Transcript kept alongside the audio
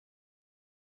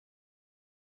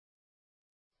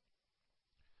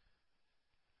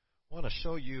I want to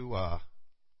show you a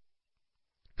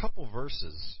couple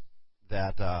verses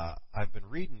that I've been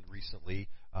reading recently.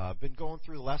 I've been going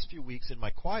through the last few weeks in my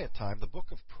quiet time, the book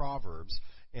of Proverbs.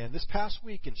 And this past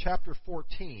week in chapter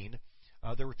 14,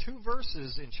 there were two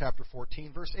verses in chapter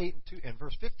 14, verse 8 and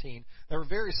verse 15, that were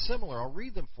very similar. I'll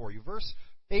read them for you. Verse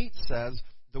 8 says,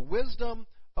 "The wisdom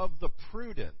of the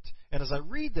prudent." And as I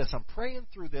read this, I'm praying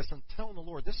through this and telling the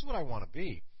Lord, this is what I want to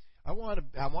be. I want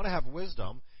to have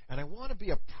wisdom, and I want to be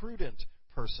a prudent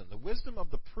person. The wisdom of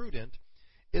the prudent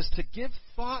is to give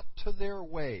thought to their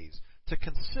ways, to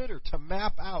consider, to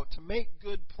map out, to make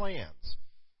good plans,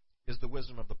 is the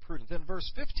wisdom of the prudent. Then verse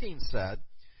 15 said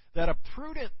that a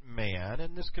prudent man,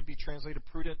 and this could be translated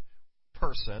prudent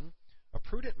person, a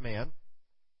prudent man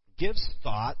gives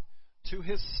thought to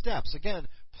his steps. Again,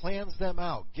 plans them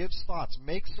out, gives thoughts,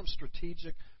 makes some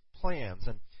strategic plans.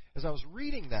 And as I was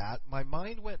reading that, my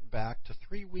mind went back to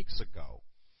 3 weeks ago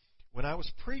when I was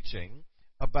preaching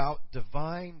about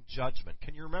divine judgment.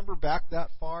 Can you remember back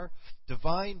that far?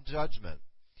 Divine judgment,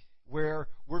 where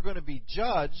we're going to be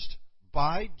judged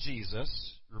by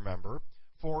Jesus, remember,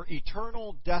 for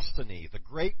eternal destiny, the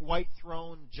great white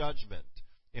throne judgment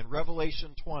in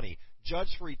Revelation 20.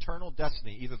 Judged for eternal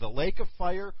destiny, either the lake of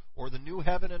fire or the new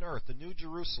heaven and earth, the new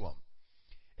Jerusalem.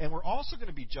 And we're also going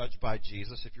to be judged by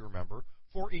Jesus, if you remember,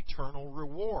 for eternal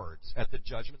rewards at the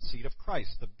judgment seat of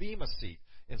Christ, the Bema seat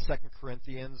in 2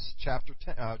 Corinthians chapter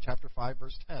 5,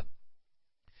 verse 10.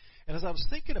 And as I was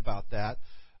thinking about that,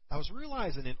 I was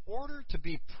realizing in order to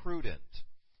be prudent,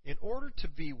 in order to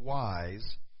be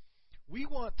wise, we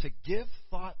want to give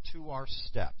thought to our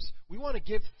steps. We want to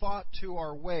give thought to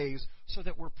our ways so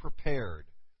that we're prepared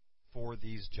for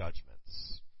these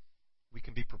judgments. We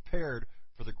can be prepared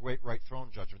for the great white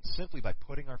throne judgment simply by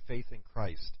putting our faith in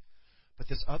Christ. But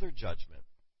this other judgment,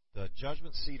 the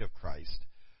judgment seat of Christ,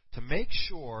 to make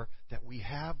sure that we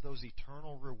have those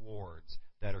eternal rewards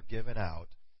that are given out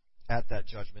at that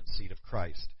judgment seat of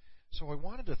Christ. So I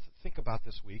wanted to think about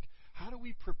this week, how do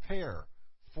we prepare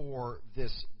for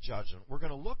this judgment? We're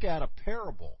going to look at a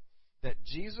parable that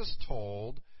Jesus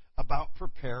told about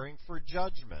preparing for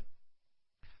judgment.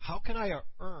 How can I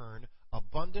earn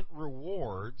abundant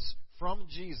rewards from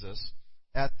Jesus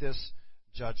at this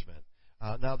judgment?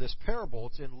 Now, this parable,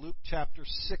 it's in Luke chapter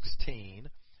 16.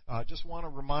 Just want to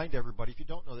remind everybody, if you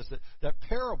don't know this, that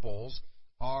parables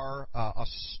are a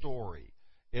story.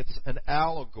 It's an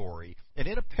allegory. And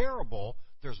in a parable,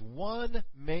 there's one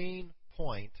main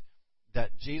point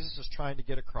that Jesus is trying to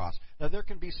get across. Now, there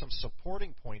can be some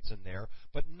supporting points in there,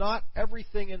 but not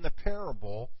everything in the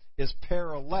parable is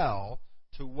parallel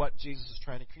to what Jesus is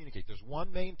trying to communicate. There's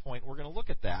one main point. We're going to look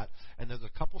at that, and there's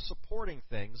a couple supporting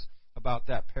things about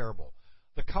that parable.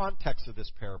 The context of this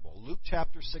parable, Luke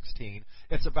chapter 16,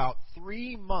 it's about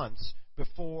 3 months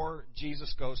before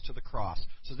Jesus goes to the cross.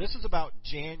 So this is about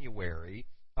January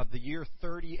of the year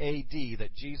 30 A.D.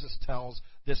 that Jesus tells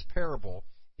this parable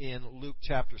in Luke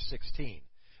chapter 16.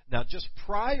 Now, just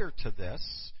prior to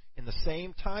this, in the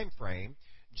same time frame,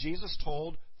 Jesus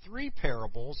told 3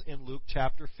 parables in Luke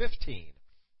chapter 15.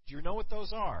 Do you know what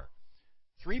those are?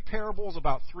 3 parables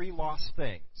about 3 lost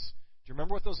things. Do you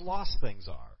remember what those lost things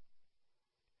are?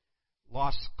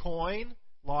 Lost coin,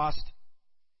 lost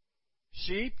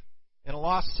sheep, and a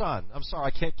lost son. I'm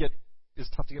sorry, it's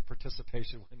tough to get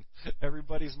participation when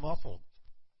everybody's muffled.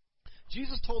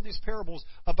 Jesus told these parables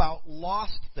about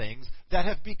lost things that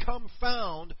have become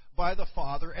found by the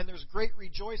Father, and there's great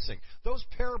rejoicing. Those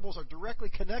parables are directly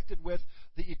connected with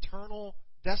the eternal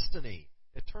destiny,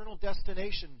 eternal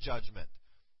destination judgment.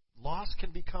 Lost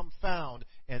can become found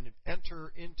and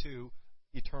enter into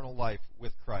eternal life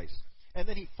with Christ. And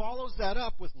then he follows that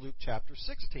up with Luke chapter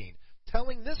 16,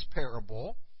 telling this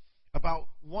parable about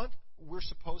what we're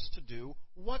supposed to do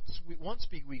once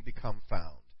we become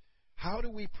found. How do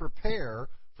we prepare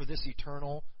for this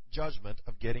eternal judgment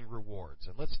of getting rewards?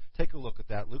 And let's take a look at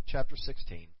that. Luke chapter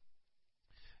 16.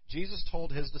 Jesus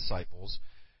told his disciples,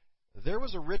 "There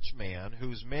was a rich man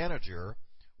whose manager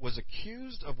was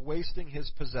accused of wasting his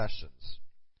possessions.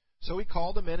 So he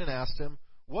called him in and asked him,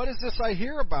 'What is this I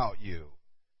hear about you?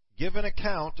 Give an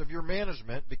account of your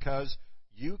management, because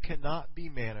you cannot be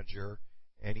manager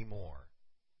anymore.'"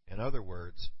 In other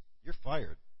words, you're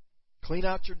fired. Clean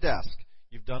out your desk.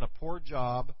 You've done a poor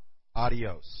job.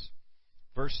 Adios.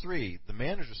 Verse 3, the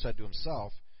manager said to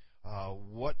himself,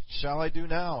 "What shall I do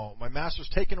now? My master's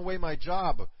taken away my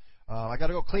job. I got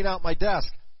to go clean out my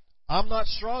desk. I'm not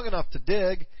strong enough to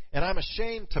dig, and I'm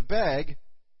ashamed to beg.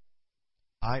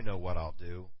 I know what I'll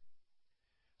do,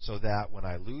 so that when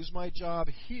I lose my job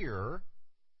here,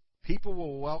 people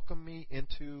will welcome me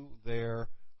into their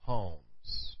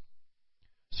homes."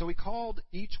 So he called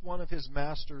each one of his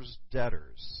master's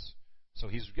debtors. So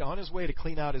he's on his way to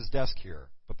clean out his desk here.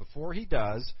 But before he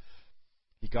does,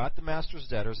 he got the master's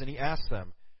debtors and he asked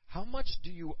them, "How much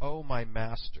do you owe my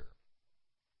master?"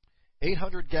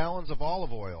 800 gallons of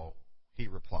olive oil, he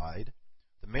replied.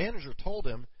 The manager told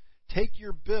him, "Take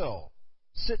your bill,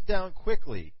 sit down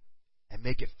quickly, and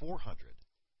make it 400.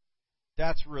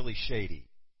 That's really shady.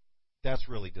 That's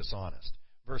really dishonest.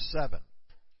 Verse 7.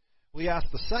 Well, he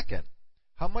asked the second,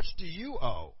 "How much do you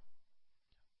owe?"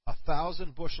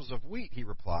 1,000 bushels of wheat, he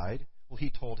replied. Well, he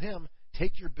told him,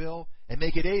 "Take your bill and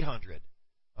make it 800.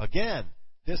 Again,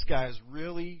 this guy is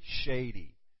really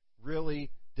shady,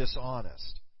 really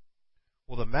dishonest.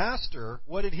 Well, the master,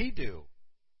 what did he do?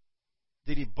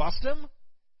 Did he bust him?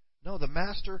 No, the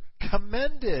master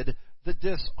commended the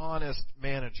dishonest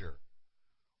manager.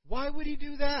 Why would he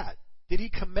do that? Did he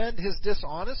commend his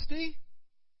dishonesty?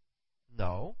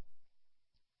 No.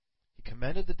 He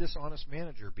commended the dishonest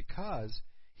manager because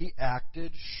he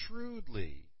acted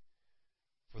shrewdly.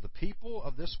 For the people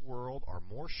of this world are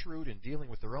more shrewd in dealing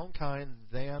with their own kind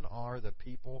than are the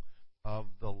people of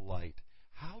the light.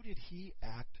 How did he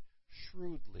act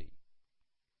shrewdly?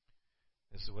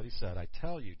 This is what he said. I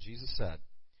tell you, Jesus said,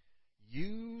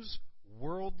 use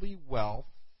worldly wealth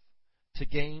to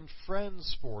gain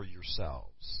friends for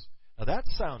yourselves. Now that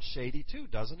sounds shady too,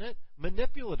 doesn't it?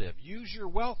 Manipulative. Use your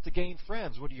wealth to gain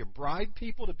friends. What do you bribe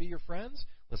people to be your friends?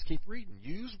 Let's keep reading.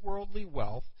 Use worldly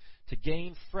wealth to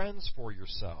gain friends for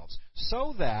yourselves,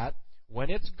 so that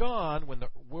when it's gone, when the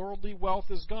worldly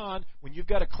wealth is gone, when you've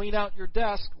got to clean out your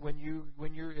desk,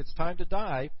 it's time to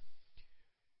die,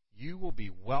 you will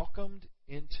be welcomed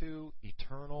into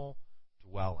eternal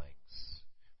dwellings.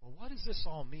 Well, what does this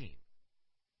all mean?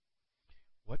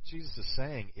 What Jesus is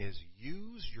saying is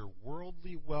use your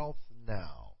worldly wealth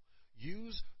now.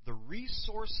 Use the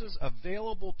resources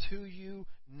available to you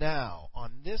now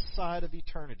on this side of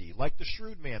eternity, like the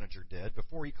shrewd manager did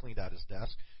before he cleaned out his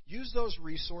desk. Use those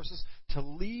resources to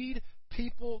lead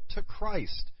people to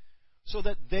Christ so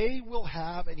that they will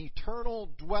have an eternal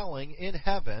dwelling in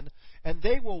heaven, and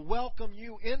they will welcome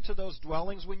you into those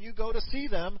dwellings when you go to see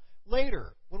them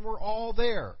later, when we're all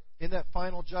there in that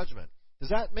final judgment. Does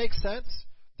that make sense?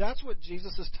 That's what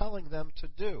Jesus is telling them to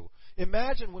do.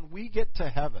 Imagine when we get to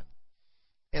heaven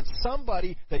and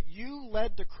somebody that you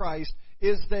led to Christ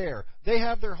is there. They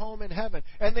have their home in heaven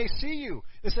and they see you.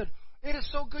 They said, "It is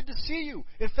so good to see you.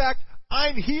 In fact,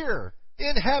 I'm here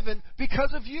in heaven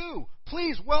because of you.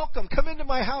 Please welcome. Come into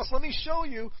my house. Let me show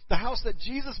you the house that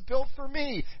Jesus built for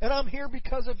me. And I'm here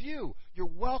because of you." You're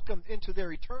welcomed into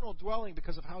their eternal dwelling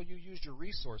because of how you used your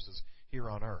resources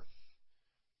here on earth.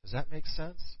 Does that make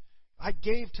sense? I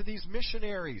gave to these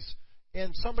missionaries,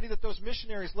 and somebody that those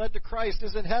missionaries led to Christ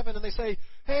is in heaven, and they say,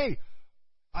 "Hey,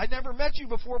 I never met you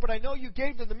before, but I know you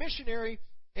gave to the missionary,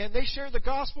 and they shared the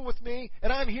gospel with me,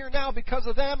 and I'm here now because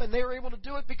of them, and they were able to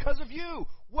do it because of you.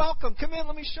 Welcome. Come in.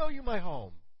 Let me show you my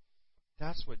home."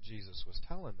 That's what Jesus was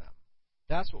telling them.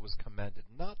 That's what was commended.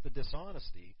 Not the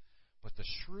dishonesty, but the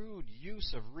shrewd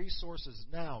use of resources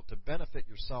now to benefit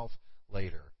yourself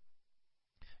later.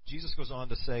 Jesus goes on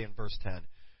to say in verse 10,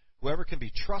 whoever can be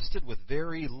trusted with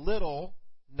very little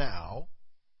now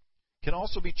can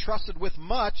also be trusted with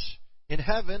much in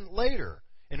heaven later.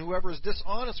 And whoever is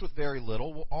dishonest with very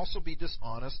little will also be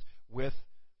dishonest with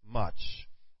much.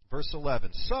 Verse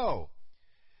 11. So,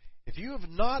 if you have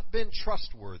not been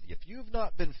trustworthy, if you have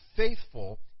not been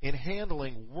faithful in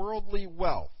handling worldly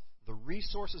wealth, the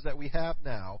resources that we have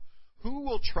now, who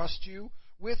will trust you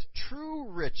with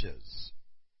true riches?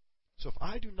 So if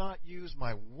I do not use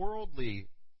my worldly,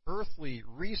 earthly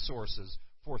resources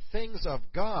for things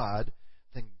of God,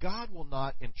 then God will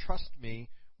not entrust me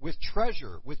with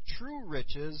treasure, with true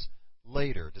riches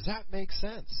later. Does that make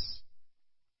sense?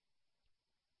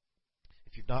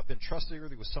 If you've not been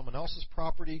trustworthy with someone else's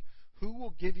property, who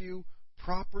will give you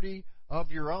property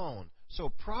of your own? So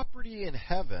property in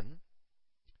heaven,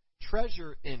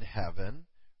 treasure in heaven,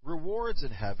 rewards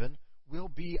in heaven will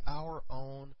be our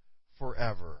own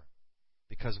forever,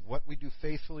 because of what we do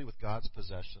faithfully with God's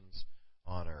possessions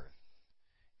on earth.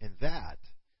 And that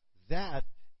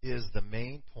is the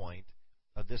main point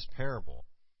of this parable.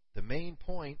 The main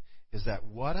point is that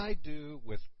what I do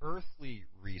with earthly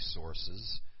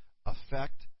resources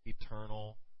affect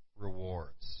eternal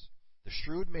rewards. The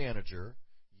shrewd manager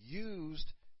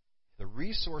used the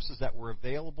resources that were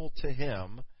available to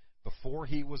him before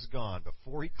he was gone,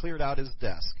 before he cleared out his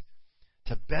desk,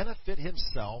 to benefit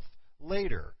himself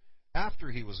later,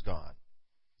 after he was gone.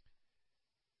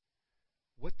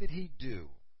 What did he do?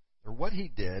 Or what he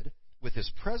did with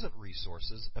his present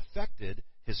resources affected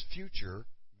his future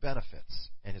benefits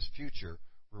and his future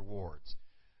rewards.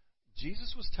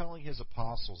 Jesus was telling his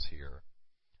apostles here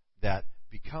that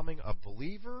becoming a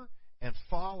believer and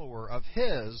follower of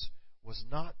his was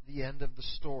not the end of the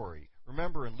story.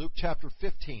 Remember in Luke chapter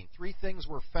 15, 3 things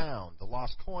were found: the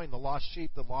lost coin, the lost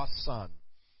sheep, the lost son.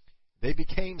 They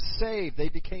became saved. They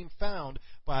became found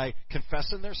by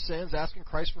confessing their sins, asking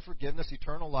Christ for forgiveness,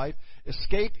 eternal life,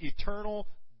 escape eternal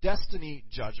destiny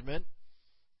judgment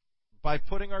by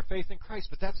putting our faith in Christ.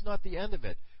 But that's not the end of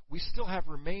it. We still have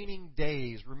remaining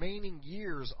days, remaining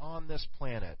years on this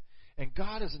planet. And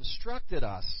God has instructed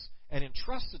us and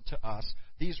entrusted to us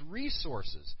these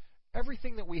resources,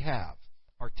 everything that we have,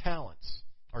 our talents,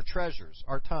 our treasures,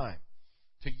 our time,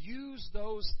 to use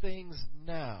those things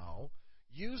now,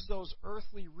 use those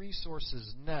earthly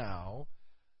resources now,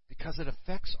 because it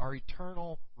affects our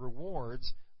eternal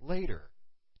rewards later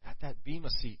at that Bema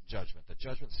Seat judgment, the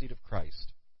judgment seat of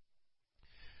Christ.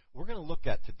 We're going to look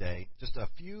at today just a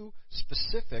few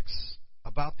specifics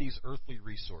about these earthly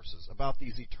resources, about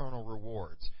these eternal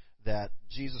rewards that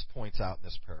Jesus points out in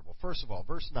this parable. First of all,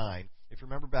 verse 9, if you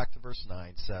remember back to verse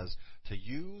 9, says, to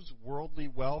use worldly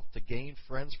wealth to gain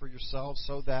friends for yourselves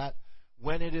so that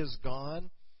when it is gone,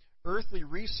 earthly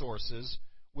resources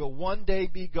will one day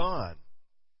be gone.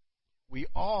 We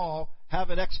all have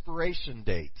an expiration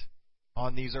date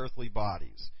on these earthly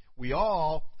bodies. We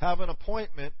all have an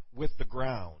appointment with the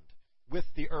ground, with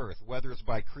the earth, whether it's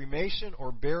by cremation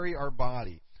or bury our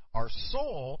body. Our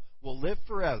soul will live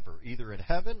forever, either in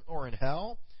heaven or in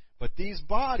hell, but these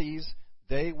bodies,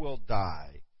 they will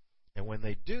die. And when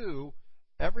they do,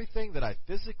 everything that I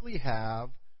physically have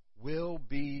will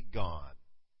be gone.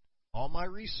 All my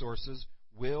resources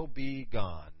will be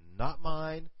gone, not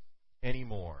mine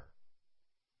anymore.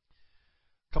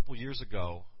 A couple years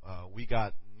ago, we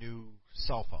got new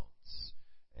cell phones.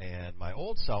 And my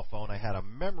old cell phone, I had a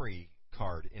memory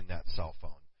card in that cell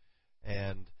phone.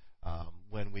 And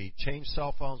when we changed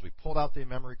cell phones, we pulled out the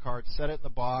memory card, set it in the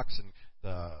box, and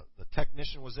the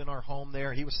technician was in our home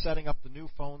there. He was setting up the new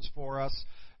phones for us,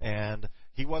 and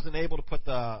he wasn't able to put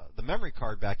the memory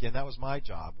card back in. That was my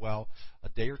job. Well, a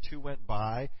day or two went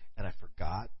by, and I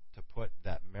forgot to put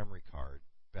that memory card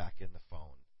back in the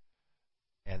phone.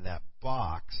 And that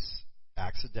box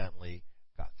accidentally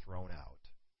got thrown out.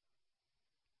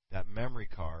 That memory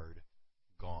card,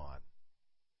 gone.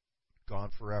 Gone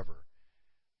forever.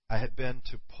 I had been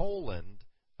to Poland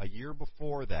a year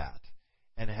before that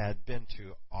and had been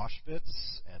to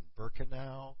Auschwitz and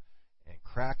Birkenau and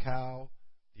Krakow,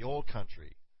 the old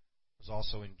country. I was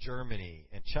also in Germany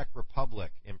and Czech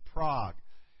Republic, in Prague.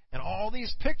 And all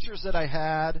these pictures that I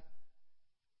had,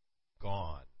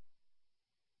 gone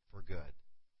for good.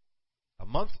 A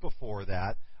month before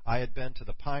that, I had been to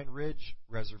the Pine Ridge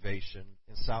Reservation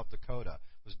in South Dakota,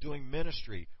 was doing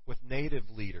ministry with native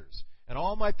leaders, and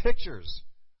all my pictures,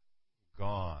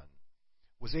 gone.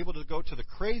 Was able to go to the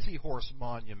Crazy Horse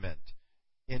Monument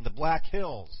in the Black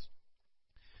Hills.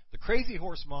 The Crazy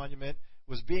Horse Monument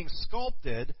was being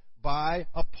sculpted by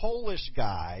a Polish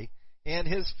guy and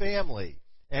his family,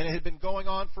 and it had been going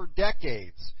on for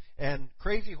decades. And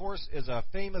Crazy Horse is a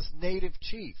famous native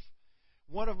chief.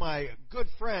 One of my good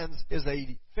friends is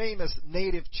a famous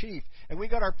native chief, and we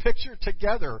got our picture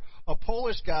together, a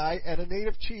Polish guy and a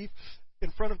native chief,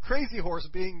 in front of Crazy Horse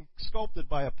being sculpted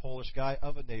by a Polish guy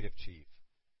of a native chief.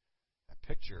 That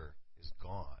picture is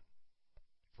gone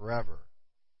forever.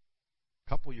 A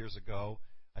couple years ago,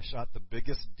 I shot the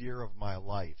biggest deer of my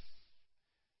life.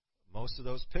 Most of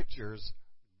those pictures,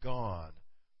 gone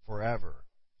forever.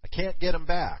 I can't get them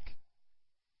back.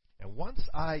 And once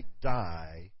I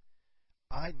die,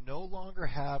 I no longer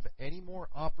have any more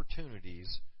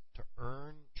opportunities to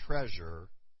earn treasure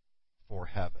for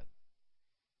heaven.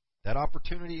 That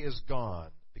opportunity is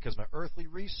gone because my earthly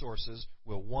resources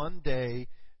will one day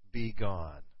be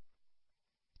gone.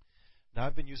 Now,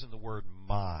 I've been using the word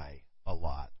my a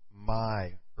lot,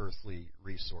 my earthly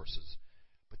resources.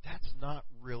 But that's not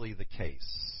really the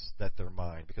case that they're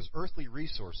mine, because earthly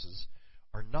resources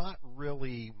are not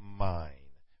really mine.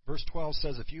 Verse 12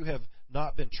 says, if you have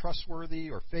not been trustworthy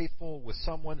or faithful with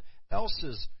someone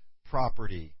else's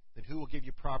property, then who will give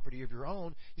you property of your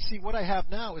own? You see, what I have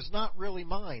now is not really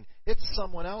mine. It's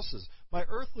someone else's. My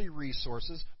earthly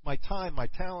resources, my time, my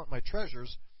talent, my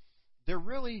treasures, they're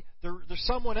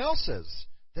someone else's.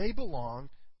 They belong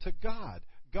to God.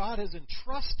 God has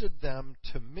entrusted them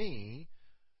to me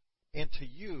and to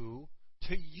you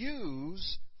to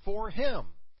use for Him,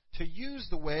 to use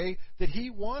the way that He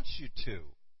wants you to.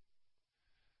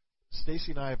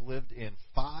 Stacy and I have lived in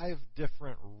 5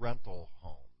 different rental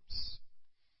homes.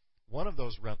 One of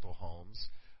those rental homes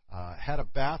had a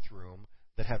bathroom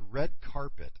that had red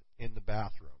carpet in the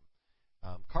bathroom.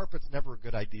 Carpet's never a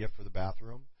good idea for the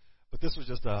bathroom, but this was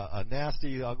just a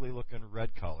nasty, ugly-looking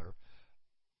red color.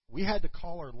 We had to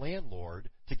call our landlord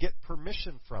to get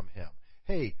permission from him.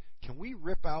 Hey, can we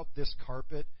rip out this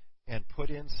carpet and put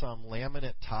in some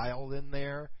laminate tile in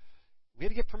there? We had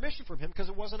to get permission from him because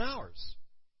it wasn't ours.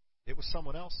 It was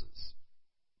someone else's.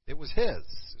 It was his.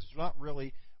 It was not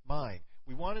really mine.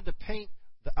 We wanted to paint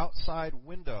the outside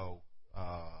window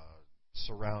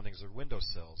surroundings or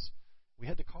windowsills. We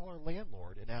had to call our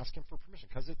landlord and ask him for permission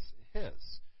because it's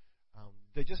his.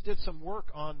 They just did some work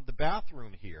on the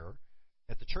bathroom here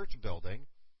at the church building.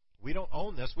 We don't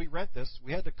own this. We rent this.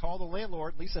 We had to call the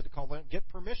landlord. Lisa had to call them, get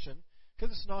permission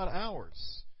because it's not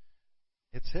ours.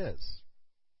 It's his.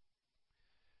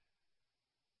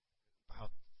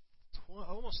 About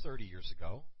almost 30 years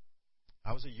ago,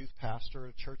 I was a youth pastor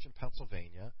at a church in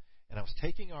Pennsylvania, and I was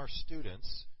taking our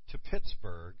students to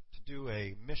Pittsburgh to do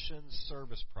a mission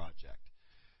service project.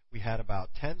 We had about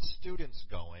 10 students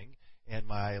going, and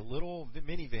my little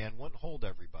minivan wouldn't hold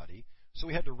everybody, so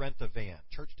we had to rent a van.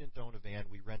 Church didn't own a van.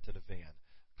 We rented a van.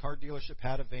 Car dealership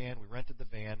had a van. We rented the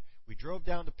van. We drove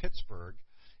down to Pittsburgh,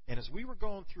 and as we were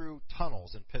going through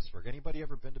tunnels in Pittsburgh, anybody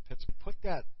ever been to Pittsburgh? Put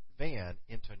that van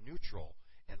into neutral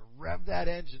and rev that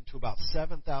engine to about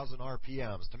 7,000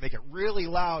 RPMs to make it really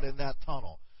loud in that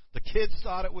tunnel. The kids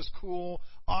thought it was cool.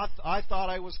 I thought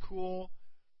I was cool,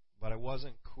 but I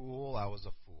wasn't cool. I was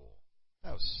a fool.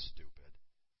 That was stupid.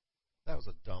 That was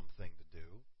a dumb thing to do.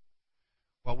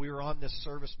 While we were on this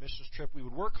service missions trip, we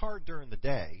would work hard during the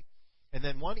day, and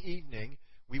then one evening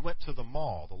we went to the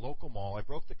mall, the local mall. I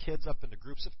broke the kids up into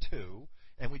groups of 2,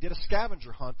 and we did a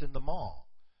scavenger hunt in the mall.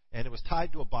 And it was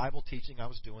tied to a Bible teaching I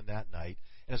was doing that night.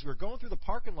 And as we were going through the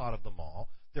parking lot of the mall,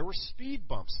 there were speed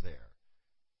bumps there.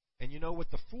 And you know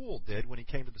what the fool did when he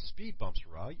came to the speed bumps,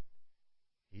 right?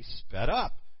 He sped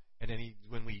up. And then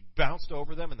when we bounced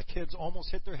over them and the kids almost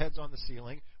hit their heads on the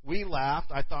ceiling, we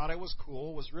laughed. I thought I was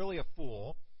cool, was really a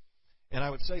fool. And I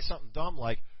would say something dumb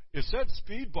like, it said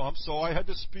speed bump, so I had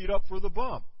to speed up for the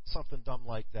bump. Something dumb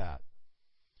like that.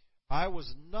 I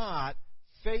was not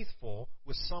faithful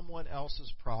with someone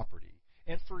else's property.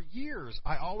 And for years,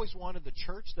 I always wanted the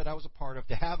church that I was a part of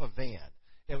to have a van.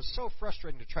 It was so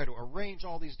frustrating to try to arrange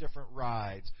all these different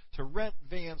rides, to rent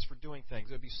vans for doing things.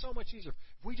 It would be so much easier if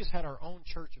we just had our own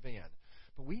church van.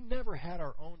 But we never had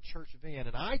our own church van,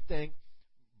 and I think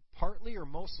partly or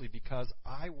mostly because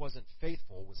I wasn't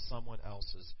faithful with someone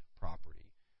else's property.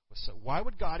 So why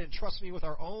would God entrust me with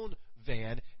our own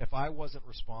van if I wasn't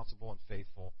responsible and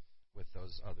faithful with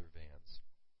those other vans?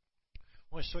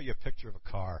 I want to show you a picture of a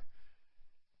car.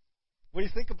 What do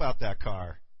you think about that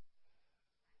car?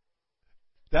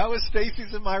 That was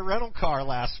Stacy's and my rental car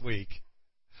last week.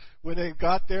 When they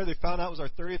got there, they found out it was our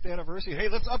 30th anniversary. Hey,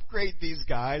 let's upgrade these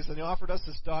guys. And they offered us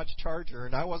this Dodge Charger,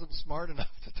 and I wasn't smart enough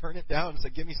to turn it down and say,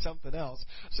 give me something else.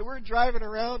 So we're driving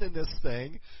around in this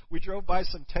thing. We drove by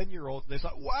some 10-year-olds, and they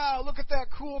thought, wow, look at that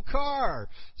cool car.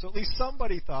 So at least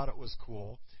somebody thought it was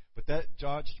cool. But that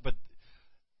Dodge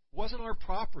wasn't our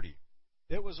property.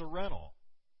 It was a rental.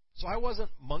 So I wasn't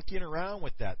monkeying around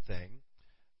with that thing.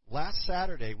 Last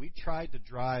Saturday, we tried to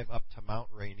drive up to Mount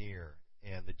Rainier,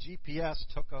 and the GPS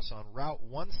took us on Route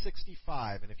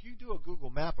 165. And if you do a Google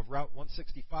map of Route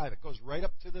 165, it goes right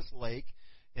up to this lake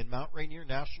in Mount Rainier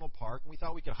National Park, and we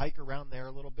thought we could hike around there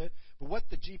a little bit. But what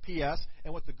the GPS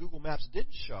and what the Google Maps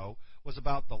didn't show was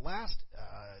about the last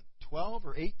 12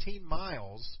 or 18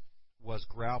 miles was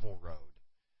gravel road.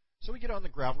 So we get on the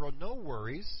gravel road, no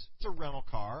worries. It's a rental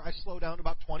car. I slow down to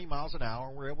about 20 miles an hour,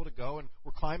 and we're able to go, and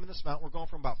we're climbing this mountain. We're going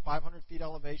from about 500 feet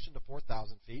elevation to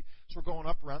 4,000 feet. So we're going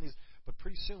up around these, but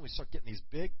pretty soon we start getting these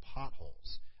big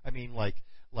potholes. I mean, like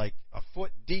a foot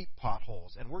deep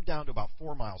potholes, and we're down to about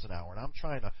 4 miles an hour, and I'm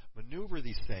trying to maneuver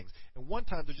these things. And one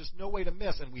time there's just no way to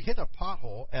miss, and we hit a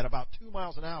pothole at about 2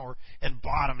 miles an hour and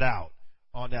bottomed out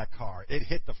on that car. It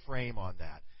hit the frame on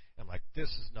that. I'm like, this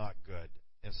is not good.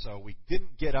 And so we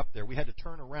didn't get up there. We had to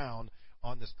turn around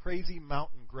on this crazy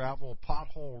mountain gravel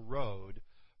pothole road,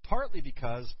 partly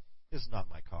because this is not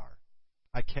my car.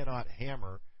 I cannot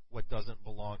hammer what doesn't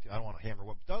belong to me. I don't want to hammer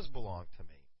what does belong to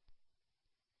me.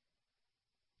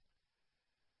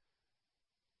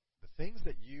 The things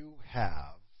that you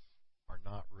have are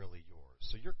not really yours.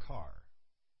 So your car,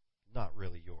 not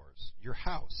really yours. Your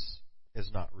house is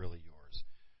not really yours.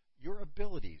 Your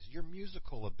abilities, your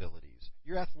musical abilities,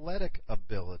 your athletic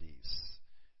abilities,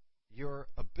 your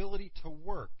ability to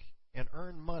work and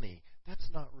earn money, that's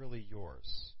not really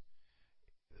yours.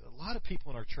 A lot of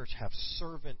people in our church have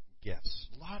servant gifts.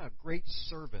 A lot of great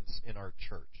servants in our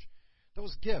church.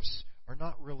 Those gifts are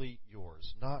not really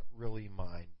yours, not really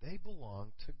mine. They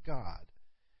belong to God.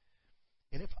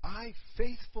 And if I I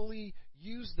faithfully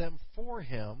use them for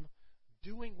Him,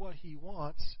 doing what He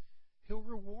wants, He'll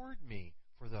reward me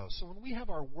for those. So when we have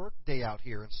our work day out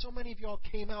here, and so many of y'all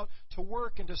came out to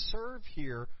work and to serve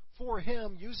here for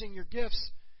Him using your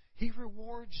gifts, He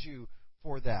rewards you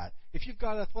for that. If you've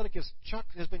got athletic, as Chuck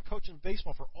has been coaching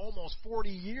baseball for almost 40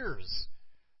 years,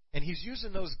 and he's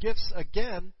using those gifts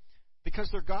again because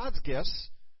they're God's gifts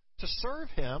to serve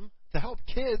Him, to help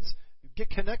kids get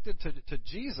connected to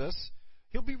Jesus,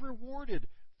 he'll be rewarded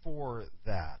for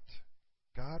that.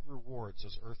 God rewards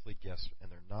those earthly gifts,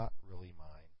 and they're not really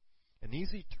mine. And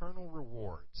these eternal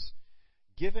rewards,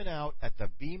 given out at the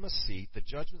bema seat, the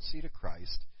judgment seat of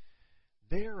Christ,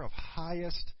 they are of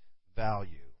highest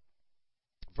value.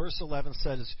 Verse 11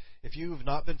 says, if you have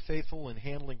not been faithful in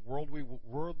handling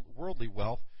worldly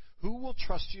wealth, who will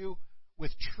trust you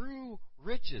with true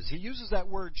riches? He uses that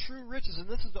word, true riches, and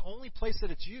this is the only place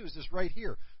that it's used, is right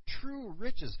here. True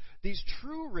riches. These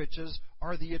true riches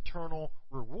are the eternal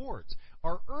rewards.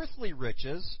 Our earthly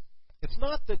riches, it's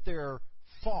not that they're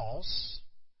false,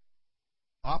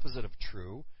 opposite of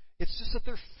true. It's just that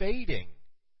they're fading.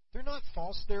 They're not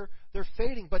false, they're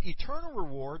fading. But eternal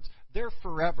rewards, they're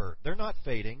forever. They're not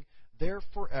fading, they're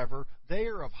forever. They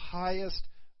are of highest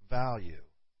value.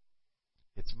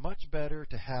 It's much better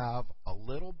to have a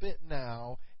little bit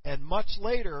now and much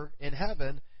later in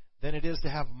heaven than it is to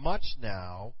have much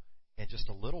now and just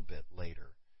a little bit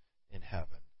later in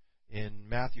heaven. In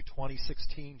Matthew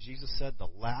 20:16, Jesus said, the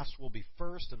last will be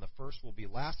first and the first will be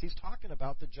last. He's talking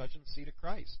about the judgment seat of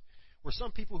Christ, where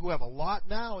some people who have a lot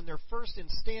now and they're first in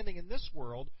standing in this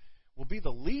world will be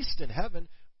the least in heaven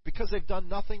because they've done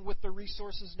nothing with their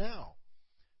resources now.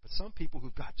 But some people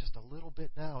who've got just a little bit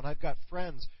now, and I've got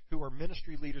friends who are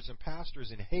ministry leaders and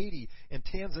pastors in Haiti and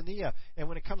Tanzania, and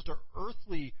when it comes to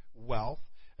earthly wealth,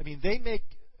 I mean, they make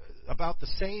about the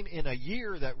same in a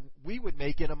year that we would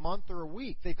make in a month or a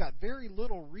week. They've got very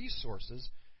little resources,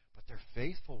 but they're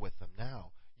faithful with them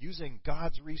now, using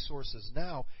God's resources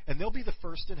now, and they'll be the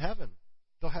first in heaven.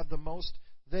 They'll have the most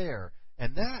there,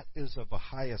 and that is of the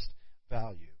highest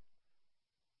value.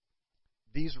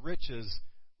 These riches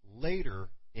later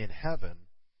in heaven,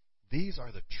 these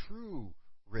are the true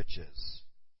riches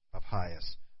of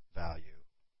highest value.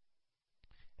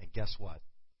 And guess what?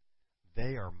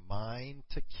 They are mine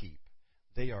to keep.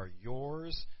 They are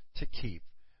yours to keep.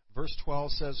 Verse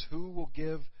 12 says, who will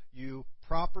give you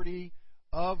property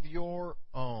of your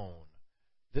own?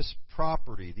 This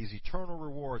property, these eternal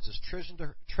rewards, this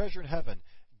treasure in heaven,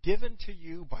 given to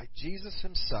you by Jesus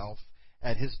Himself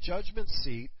at His judgment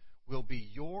seat, will be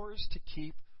yours to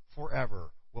keep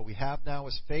forever. What we have now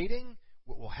is fading.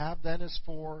 What we'll have then is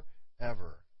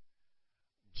forever.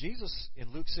 Jesus,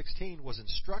 in Luke 16, was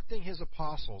instructing His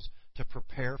apostles to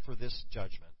prepare for this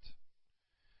judgment.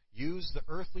 Use the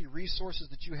earthly resources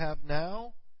that you have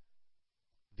now,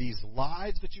 these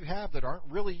lives that you have that aren't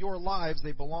really your lives,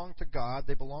 they belong to God,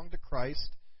 they belong to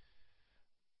Christ,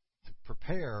 to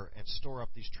prepare and store up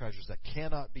these treasures that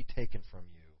cannot be taken from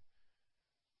you.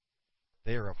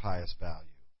 They are of highest value.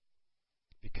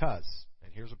 Because,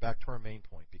 and here's back to our main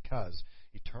point, because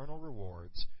eternal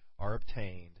rewards are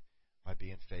obtained by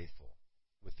being faithful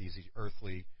with these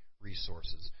earthly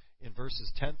resources. In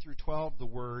verses 10 through 12, the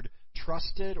word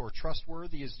trusted or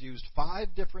trustworthy is used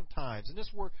 5 different times. And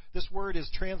this word is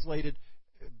translated,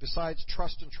 besides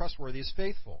trust and trustworthy, is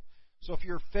faithful. So if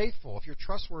you're faithful, if you're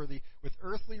trustworthy with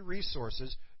earthly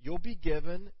resources, you'll be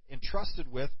given,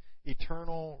 entrusted with,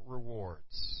 eternal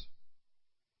rewards.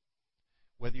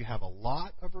 Whether you have a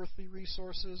lot of earthly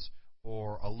resources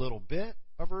or a little bit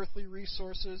of earthly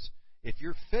resources, if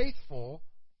you're faithful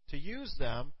to use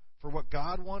them for what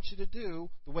God wants you to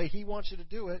do, the way He wants you to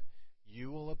do it,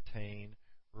 you will obtain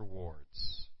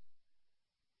rewards.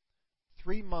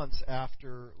 3 months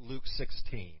after Luke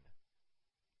 16,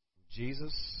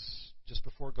 Jesus, just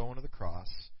before going to the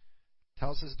cross,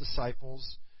 tells His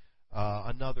disciples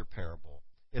another parable.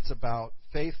 It's about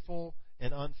faithful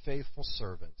and unfaithful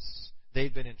servants.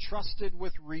 They've been entrusted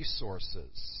with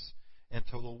resources. And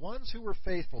to the ones who were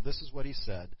faithful, this is what He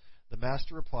said. The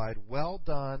master replied, well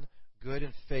done, good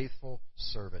and faithful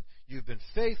servant. You've been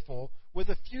faithful with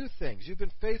a few things. You've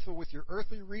been faithful with your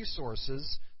earthly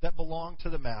resources that belong to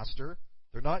the master.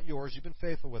 They're not yours. You've been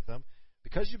faithful with them.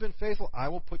 Because you've been faithful, I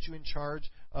will put you in charge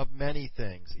of many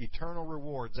things, eternal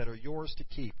rewards that are yours to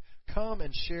keep. Come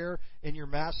and share in your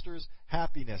master's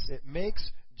happiness. It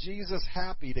makes Jesus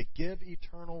happy to give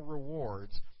eternal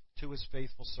rewards to His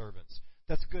faithful servants.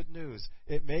 That's good news.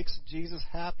 It makes Jesus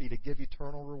happy to give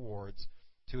eternal rewards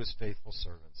to His faithful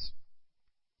servants.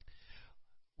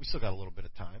 We still got a little bit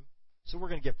of time, so we're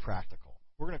going to get practical.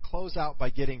 We're going to close close out by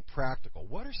getting practical.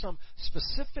 What are some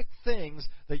specific things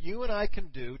that you and I can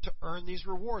do to earn these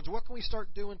rewards? What can we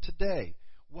start doing today?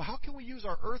 Well, how can we use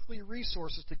our earthly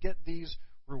resources to get these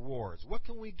rewards? What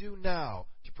can we do now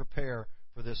to prepare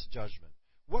for this judgment?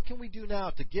 What can we do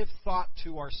now to give thought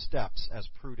to our steps as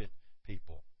prudent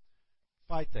people?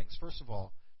 5 things. First of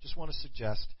all, just want to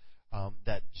suggest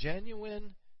that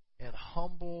genuine and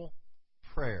humble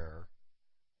prayer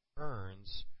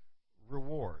earns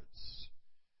rewards.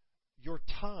 Your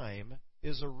time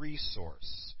is a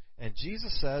resource. And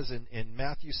Jesus says in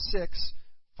Matthew 6,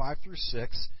 5 through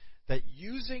 6, that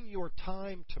using your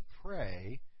time to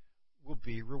pray will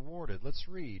be rewarded. Let's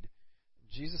read.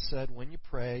 Jesus said, when you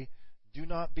pray, do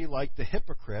not be like the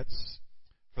hypocrites,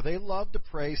 for they love to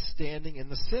pray standing in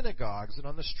the synagogues and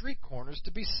on the street corners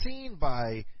to be seen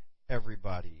by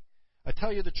everybody. I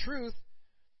tell you the truth,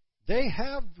 they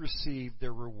have received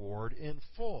their reward in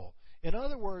full. In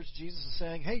other words, Jesus is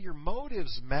saying, hey, your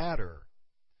motives matter.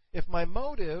 If my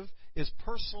motive is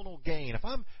personal gain, if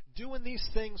I'm doing these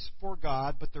things for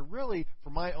God, but they're really for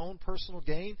my own personal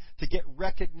gain, to get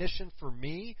recognition for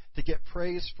me, to get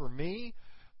praise for me,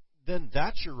 then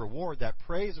that's your reward. That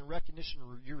praise and recognition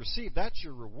you receive, that's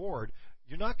your reward.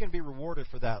 You're not going to be rewarded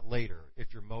for that later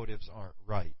if your motives aren't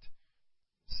right.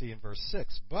 See in verse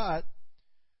 6, but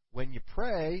when you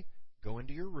pray, go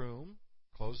into your room,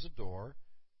 close the door,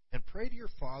 and pray to your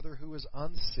Father who is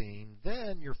unseen.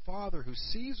 Then your Father who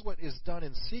sees what is done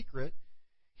in secret,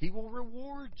 He will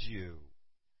reward you.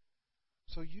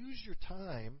 So use your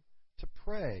time to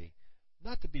pray,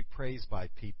 not to be praised by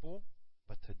people,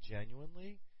 but to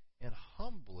genuinely and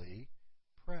humbly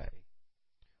pray.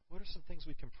 What are some things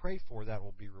we can pray for that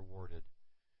will be rewarded?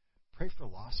 Pray for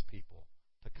lost people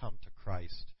to come to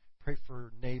Christ. Pray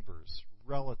for neighbors,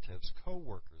 relatives,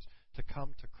 co-workers to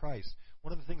come to Christ.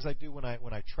 One of the things I do when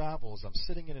I travel is I'm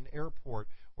sitting in an airport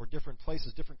or different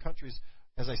places, different countries.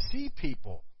 As I see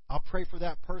people, I'll pray for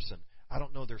that person. I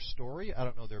don't know their story. I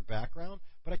don't know their background,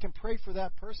 but I can pray for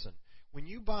that person. When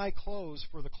you buy clothes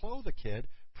for the Clothe-A-Kid,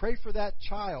 pray for that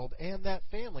child and that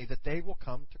family that they will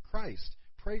come to Christ.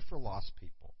 Pray for lost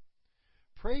people.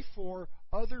 Pray for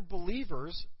other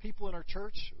believers, people in our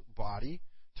church body,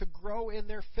 to grow in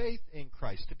their faith in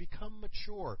Christ, to become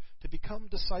mature, to become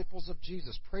disciples of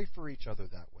Jesus. Pray for each other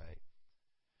that way.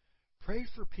 Pray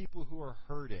for people who are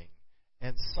hurting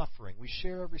and suffering. We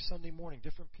share every Sunday morning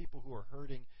different people who are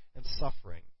hurting and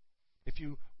suffering. If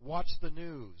you watch the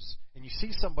news and you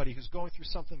see somebody who's going through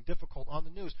something difficult on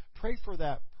the news, pray for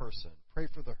that person. Pray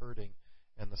for the hurting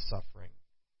and the suffering.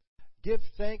 Give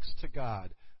thanks to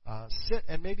God. Sit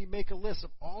and maybe make a list of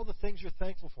all the things you're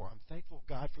thankful for. I'm thankful,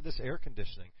 God, for this air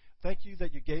conditioning. Thank you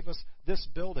that you gave us this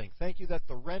building. Thank you that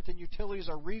the rent and utilities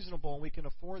are reasonable and we can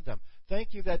afford them.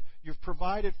 Thank you that you've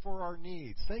provided for our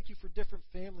needs. Thank you for different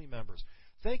family members.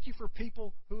 Thank you for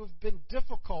people who have been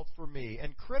difficult for me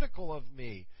and critical of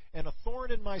me and a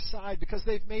thorn in my side because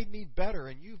they've made me better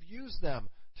and you've used them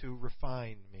to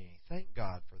refine me. Thank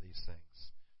God for these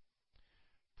things.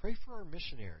 Pray for our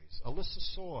missionaries,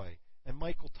 Alyssa Soy and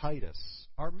Michael Titus.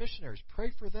 Our missionaries,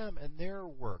 pray for them and their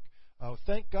work.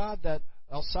 Thank God that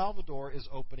El Salvador is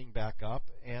opening back up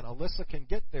and Alyssa can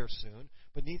get there soon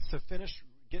but needs to finish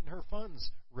getting her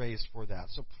funds raised for that.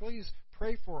 So please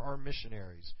pray for our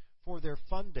missionaries, for their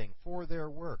funding, for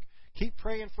their work. Keep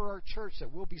praying for our church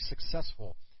that we'll be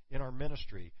successful in our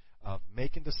ministry of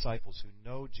making disciples who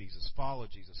know Jesus, follow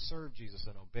Jesus, serve Jesus,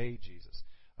 and obey Jesus.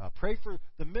 Pray for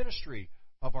the ministry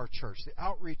of our church, the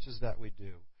outreaches that we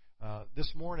do.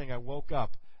 This morning I woke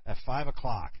up at 5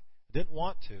 o'clock. I didn't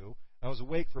want to. I was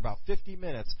awake for about 50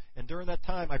 minutes, and during that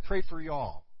time I prayed for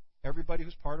y'all. Everybody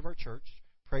who's part of our church,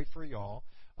 prayed for y'all.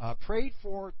 Prayed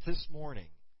for this morning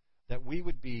that we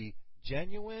would be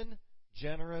genuine,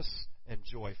 generous, and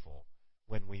joyful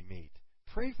when we meet.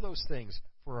 Pray for those things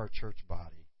for our church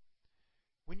body.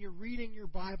 When you're reading your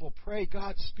Bible, pray,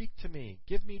 God, speak to me.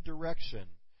 Give me direction.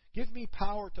 Give me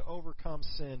power to overcome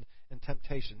sin and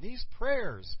temptation. These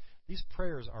prayers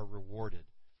are rewarded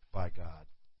by God.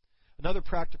 Another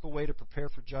practical way to prepare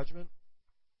for judgment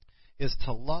is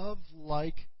to love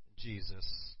like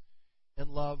Jesus and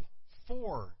love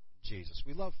for Jesus.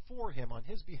 We love for Him on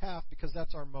His behalf because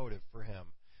that's our motive for Him.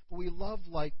 But we love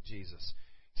like Jesus.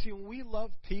 See, when we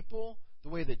love people the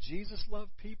way that Jesus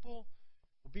loved people,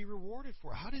 we'll be rewarded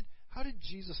for it. How did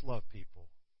Jesus love people?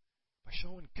 By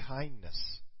showing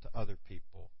kindness to other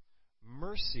people,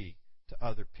 mercy to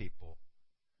other people,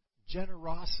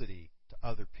 generosity to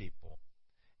other people,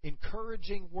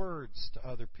 encouraging words to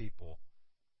other people,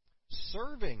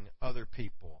 serving other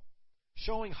people,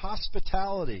 showing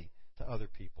hospitality to other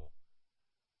people.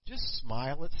 Just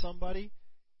smile at somebody.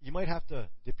 You might have to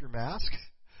dip your mask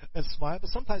and smile,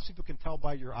 but sometimes people can tell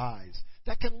by your eyes.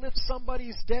 That can lift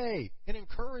somebody's day and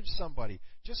encourage somebody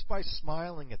just by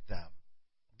smiling at them,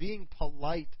 being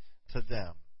polite to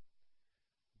them,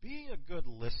 being a good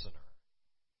listener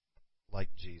like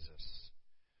Jesus,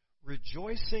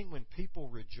 rejoicing when people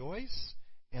rejoice,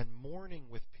 and mourning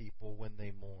with people when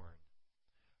they mourn.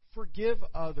 Forgive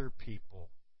other people.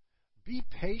 Be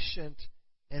patient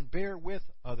and bear with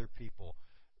other people.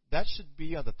 That should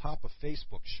be on the top of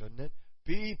Facebook, shouldn't it?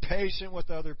 Be patient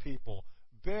with other people.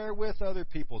 Bear with other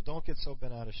people. Don't get so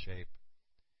bent out of shape.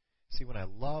 See, when I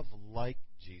love like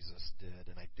Jesus did,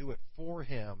 and I do it for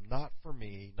Him, not for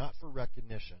me, not for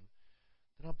recognition,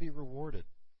 then I'll be rewarded.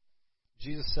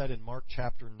 Jesus said in Mark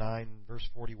chapter 9, verse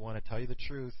 41, I tell you the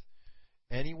truth,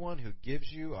 anyone who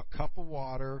gives you a cup of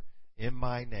water in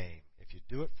my name, if you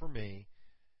do it for me,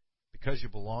 because you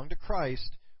belong to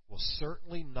Christ, will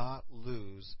certainly not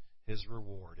lose his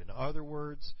reward. In other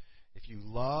words, if you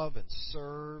love and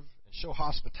serve and show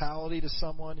hospitality to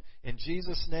someone in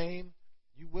Jesus' name,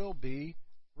 you will be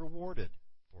rewarded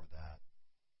for that.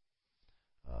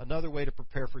 Another way to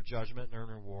prepare for judgment and earn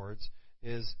rewards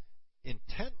is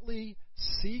intently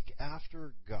seek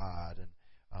after God.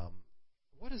 And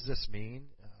what does this mean?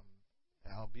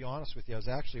 I'll be honest with you,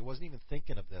 I wasn't even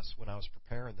thinking of this when I was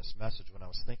preparing this message, when I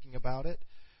was thinking about it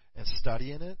and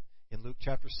studying it in Luke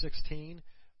chapter 16.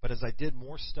 But as I did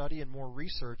more study and more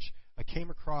research, I came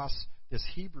across this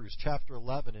Hebrews chapter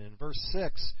 11, and in verse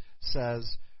 6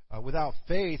 says, without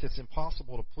faith it's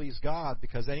impossible to please God,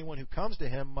 because anyone who comes to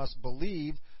Him must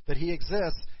believe that He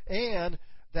exists and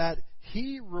that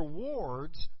He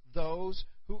rewards those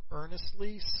who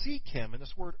earnestly seek Him. And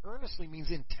this word earnestly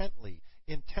means intently,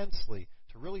 intensely,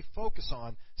 to really focus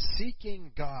on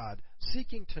seeking God,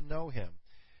 seeking to know Him.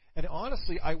 And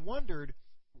honestly, I wondered,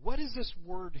 what does this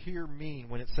word here mean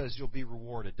when it says you'll be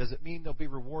rewarded? Does it mean they'll be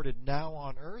rewarded now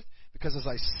on earth? Because as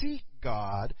I seek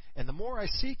God, and the more I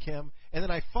seek Him, and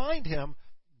then I find Him,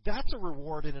 that's a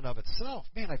reward in and of itself.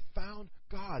 Man, I found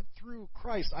God through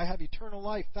Christ. I have eternal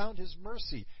life, found His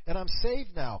mercy, and I'm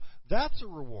saved now. That's a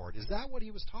reward. Is that what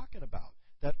he was talking about?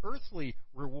 That earthly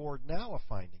reward now of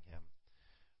finding Him.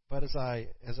 But as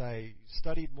I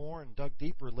studied more and dug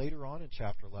deeper later on in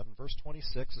chapter 11, verse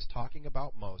 26 is talking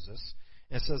about Moses.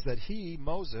 And it says that he,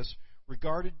 Moses,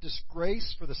 regarded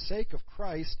disgrace for the sake of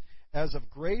Christ as of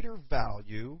greater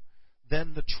value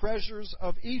than the treasures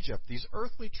of Egypt. These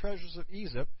earthly treasures of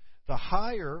Egypt, the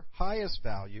highest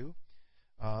value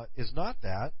is not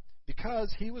that,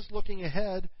 because he was looking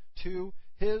ahead to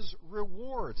his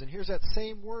rewards. And here's that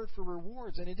same word for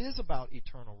rewards, and it is about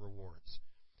eternal rewards.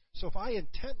 So if I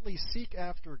intently seek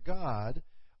after God,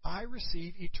 I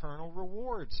receive eternal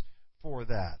rewards for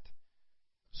that.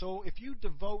 So if you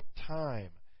devote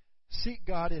time, seek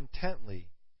God intently,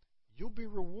 you'll be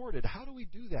rewarded. How do we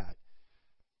do that?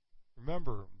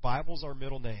 Remember, Bible's our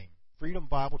middle name. Freedom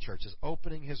Bible Church is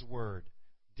opening His Word,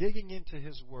 digging into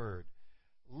His Word,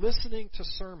 listening to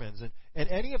sermons. And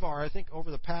any of our, I think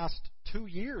over the past 2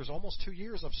 years, almost 2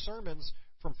 years of sermons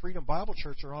from Freedom Bible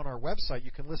Church are on our website.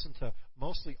 You can listen to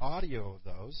mostly audio of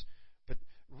those. But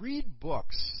read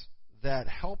books that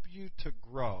help you to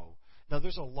grow. Now,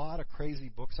 there's a lot of crazy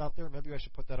books out there. Maybe I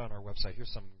should put that on our website.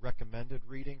 Here's some recommended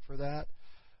reading for that.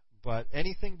 But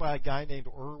anything by a guy named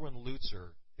Erwin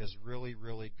Lutzer is really,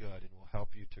 really good and will help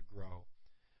you to grow.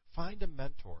 Find a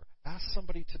mentor. Ask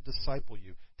somebody to disciple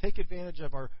you. Take advantage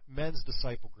of our men's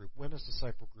disciple group, women's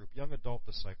disciple group, young adult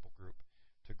disciple group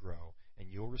to grow, and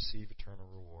you'll receive eternal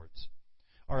rewards.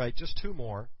 All right, just two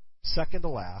more. Second to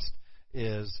last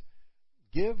is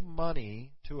give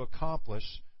money to accomplish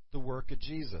the work of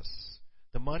Jesus.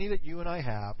 The money that you and I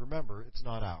have, remember, it's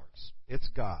not ours. It's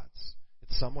God's.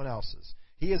 It's someone else's.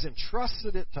 He has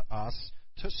entrusted it to us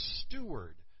to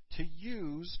steward, to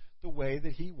use the way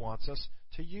that He wants us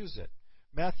to use it.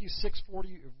 Matthew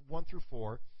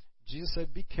 6:41-4, Jesus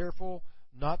said, "Be careful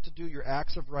not to do your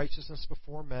acts of righteousness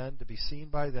before men, to be seen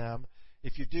by them.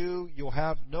 If you do, you'll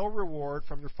have no reward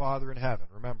from your Father in heaven."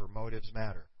 Remember, motives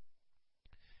matter.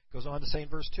 Goes on to say in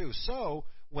verse 2, "So,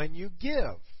 when you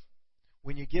give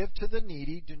to the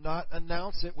needy, do not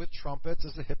announce it with trumpets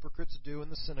as the hypocrites do in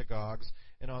the synagogues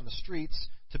and on the streets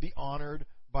to be honored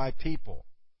by people.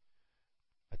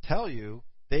 I tell you,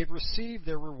 they've received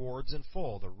their rewards in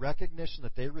full." The recognition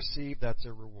that they receive, that's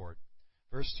their reward.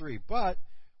 Verse 3, "But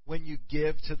when you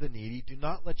give to the needy, do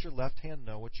not let your left hand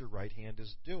know what your right hand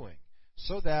is doing,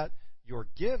 so that your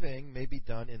giving may be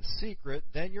done in secret.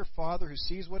 Then your Father who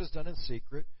sees what is done in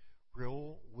secret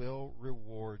will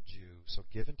reward you." So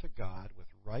given to God with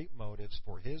right motives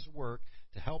for His work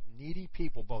to help needy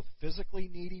people, both physically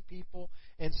needy people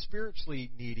and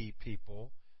spiritually needy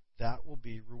people, that will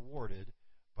be rewarded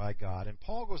by God. And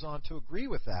Paul goes on to agree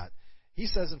with that. He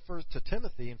says in 1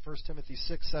 Timothy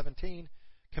 6:17,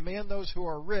 command those who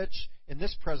are rich in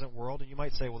this present world. And you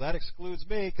might say, well, that excludes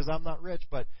me because I'm not rich.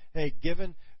 But hey,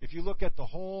 if you look at the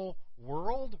whole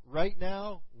world right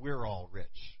now, we're all rich.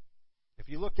 If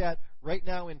you look at right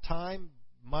now in time,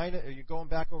 you're going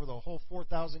back over the whole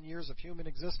 4,000 years of human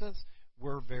existence,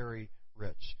 we're very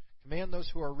rich. Command those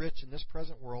who are rich in this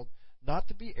present world not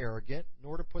to be arrogant,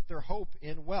 nor to put their hope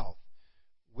in wealth,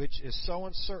 which is so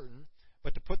uncertain,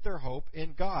 but to put their hope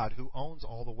in God, who owns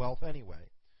all the wealth anyway,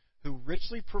 who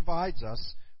richly provides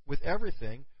us with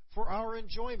everything for our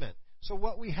enjoyment. So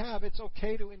what we have, it's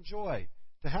okay to enjoy.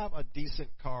 To have a decent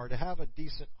car, to have a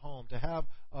decent home, to have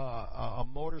a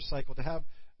motorcycle,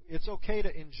 it's okay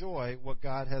to enjoy what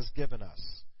God has given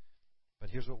us. But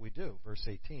here's what we do. Verse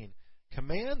 18,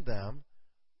 command them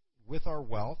with our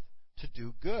wealth to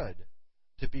do good,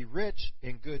 to be rich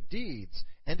in good deeds,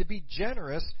 and to be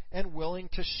generous and willing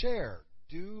to share.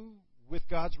 Do with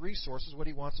God's resources what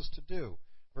He wants us to do.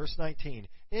 Verse 19,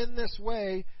 in this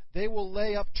way they will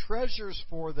lay up treasures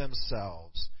for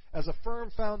themselves as a firm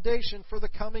foundation for the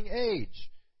coming age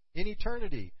in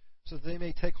eternity, so that they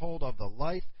may take hold of the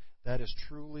life that is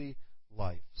truly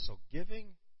life. So giving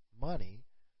money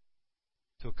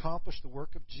to accomplish the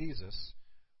work of Jesus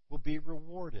will be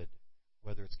rewarded,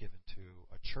 whether it's given to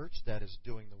a church that is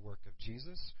doing the work of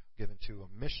Jesus, given to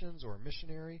a missions or a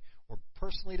missionary, or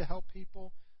personally to help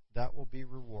people, that will be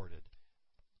rewarded.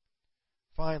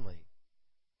 Finally,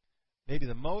 maybe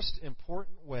the most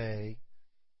important way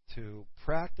to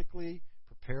practically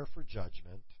prepare for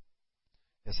judgment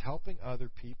is helping other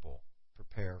people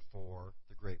prepare for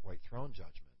the great white throne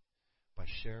judgment by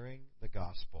sharing the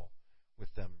gospel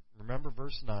with them. Remember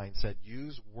verse 9 said,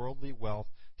 use worldly wealth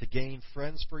to gain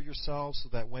friends for yourselves so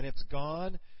that when it's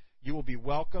gone, you will be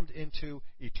welcomed into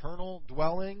eternal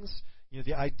dwellings.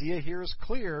 The idea here is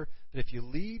clear that if you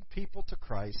lead people to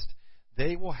Christ,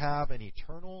 they will have an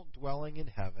eternal dwelling in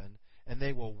heaven, and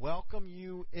they will welcome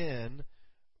you in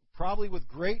probably with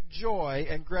great joy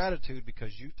and gratitude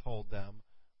because you told them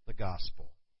the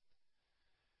gospel.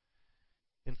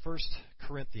 In 1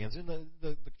 Corinthians, in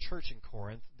the church in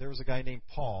Corinth, there was a guy named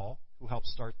Paul who helped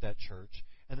start that church.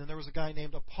 And then there was a guy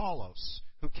named Apollos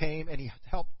who came and he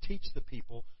helped teach the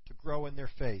people to grow in their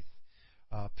faith.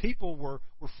 People were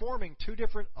forming two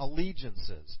different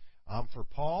allegiances. I'm for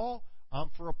Paul, I'm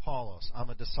for Apollos. I'm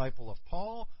a disciple of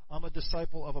Paul, I'm a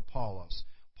disciple of Apollos.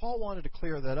 Paul wanted to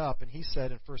clear that up, and he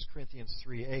said in 1 Corinthians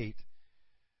 3:8,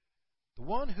 the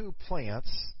one who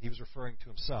plants, he was referring to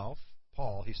himself,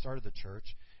 Paul, he started the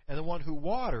church, and the one who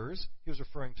waters, he was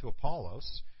referring to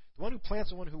Apollos, the one who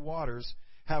plants and the one who waters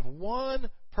have one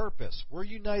purpose. We're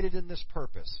united in this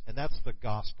purpose, and that's the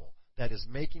gospel. That is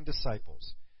making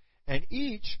disciples. And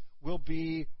each will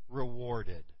be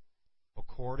rewarded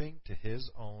according to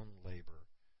his own labor.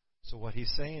 So what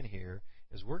he's saying here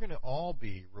is we're going to all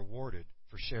be rewarded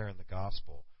for sharing the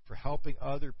gospel, for helping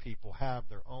other people have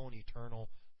their own eternal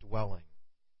dwelling.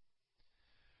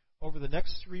 Over the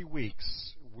next 3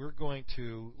 weeks, we're going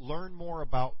to learn more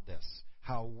about this,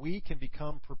 how we can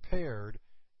become prepared,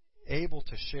 able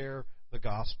to share the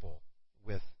gospel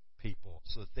with people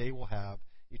so that they will have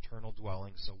eternal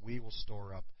dwelling, so we will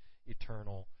store up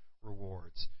eternal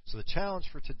rewards. So the challenge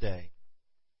for today,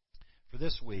 for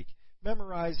this week,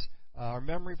 memorize, our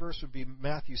memory verse would be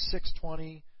Matthew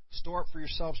 6:20, store up for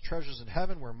yourselves treasures in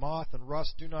heaven where moth and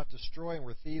rust do not destroy and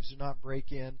where thieves do not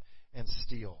break in and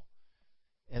steal.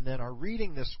 And then our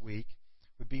reading this week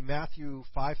would be Matthew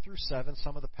 5-7.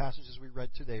 Some of the passages we read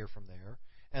today are from there.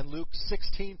 And Luke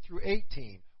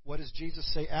 16-18. What does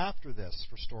Jesus say after this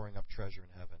for storing up treasure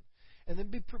in heaven? And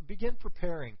then begin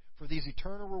preparing for these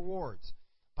eternal rewards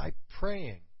by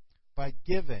praying, by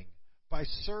giving, by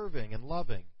serving and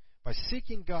loving, by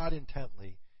seeking God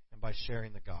intently, and by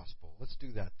sharing the gospel. Let's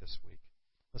do that this week.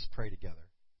 Let's pray together.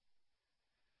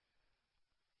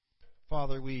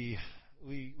 Father, we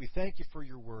thank you for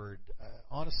your word.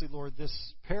 Honestly, Lord,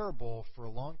 this parable for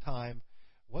a long time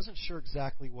wasn't sure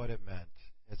exactly what it meant.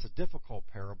 It's a difficult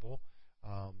parable,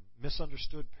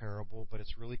 misunderstood parable, but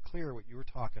it's really clear what you were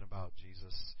talking about,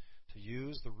 Jesus, to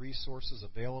use the resources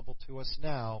available to us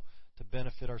now to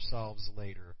benefit ourselves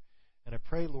later. And I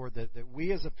pray, Lord, that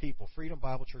we as a people, Freedom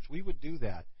Bible Church, we would do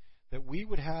that we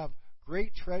would have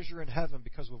great treasure in heaven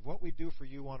because of what we do for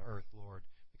you on earth, Lord,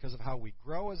 because of how we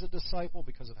grow as a disciple,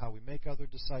 because of how we make other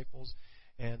disciples.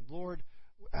 And, Lord,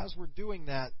 as we're doing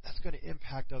that, that's going to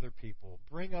impact other people,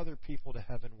 bring other people to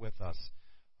heaven with us.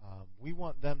 We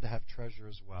want them to have treasure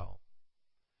as well.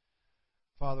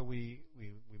 Father, we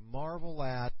marvel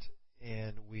at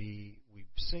and we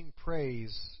sing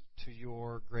praise to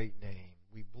your great name.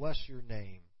 We bless your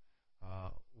name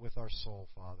with our soul,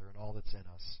 Father, and all that's in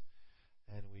us.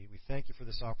 And we thank you for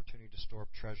this opportunity to store up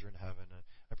treasure in heaven. And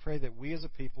I pray that we as a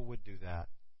people would do that.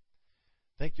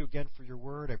 Thank you again for your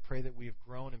word. I pray that we have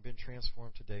grown and been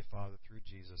transformed today, Father, through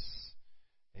Jesus.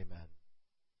 Amen.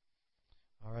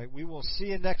 All right, we will see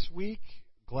you next week.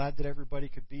 Glad that everybody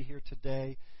could be here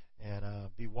today. And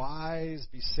be wise,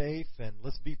 be safe, and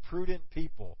let's be prudent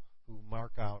people who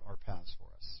mark out our paths for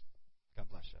us. God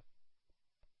bless you.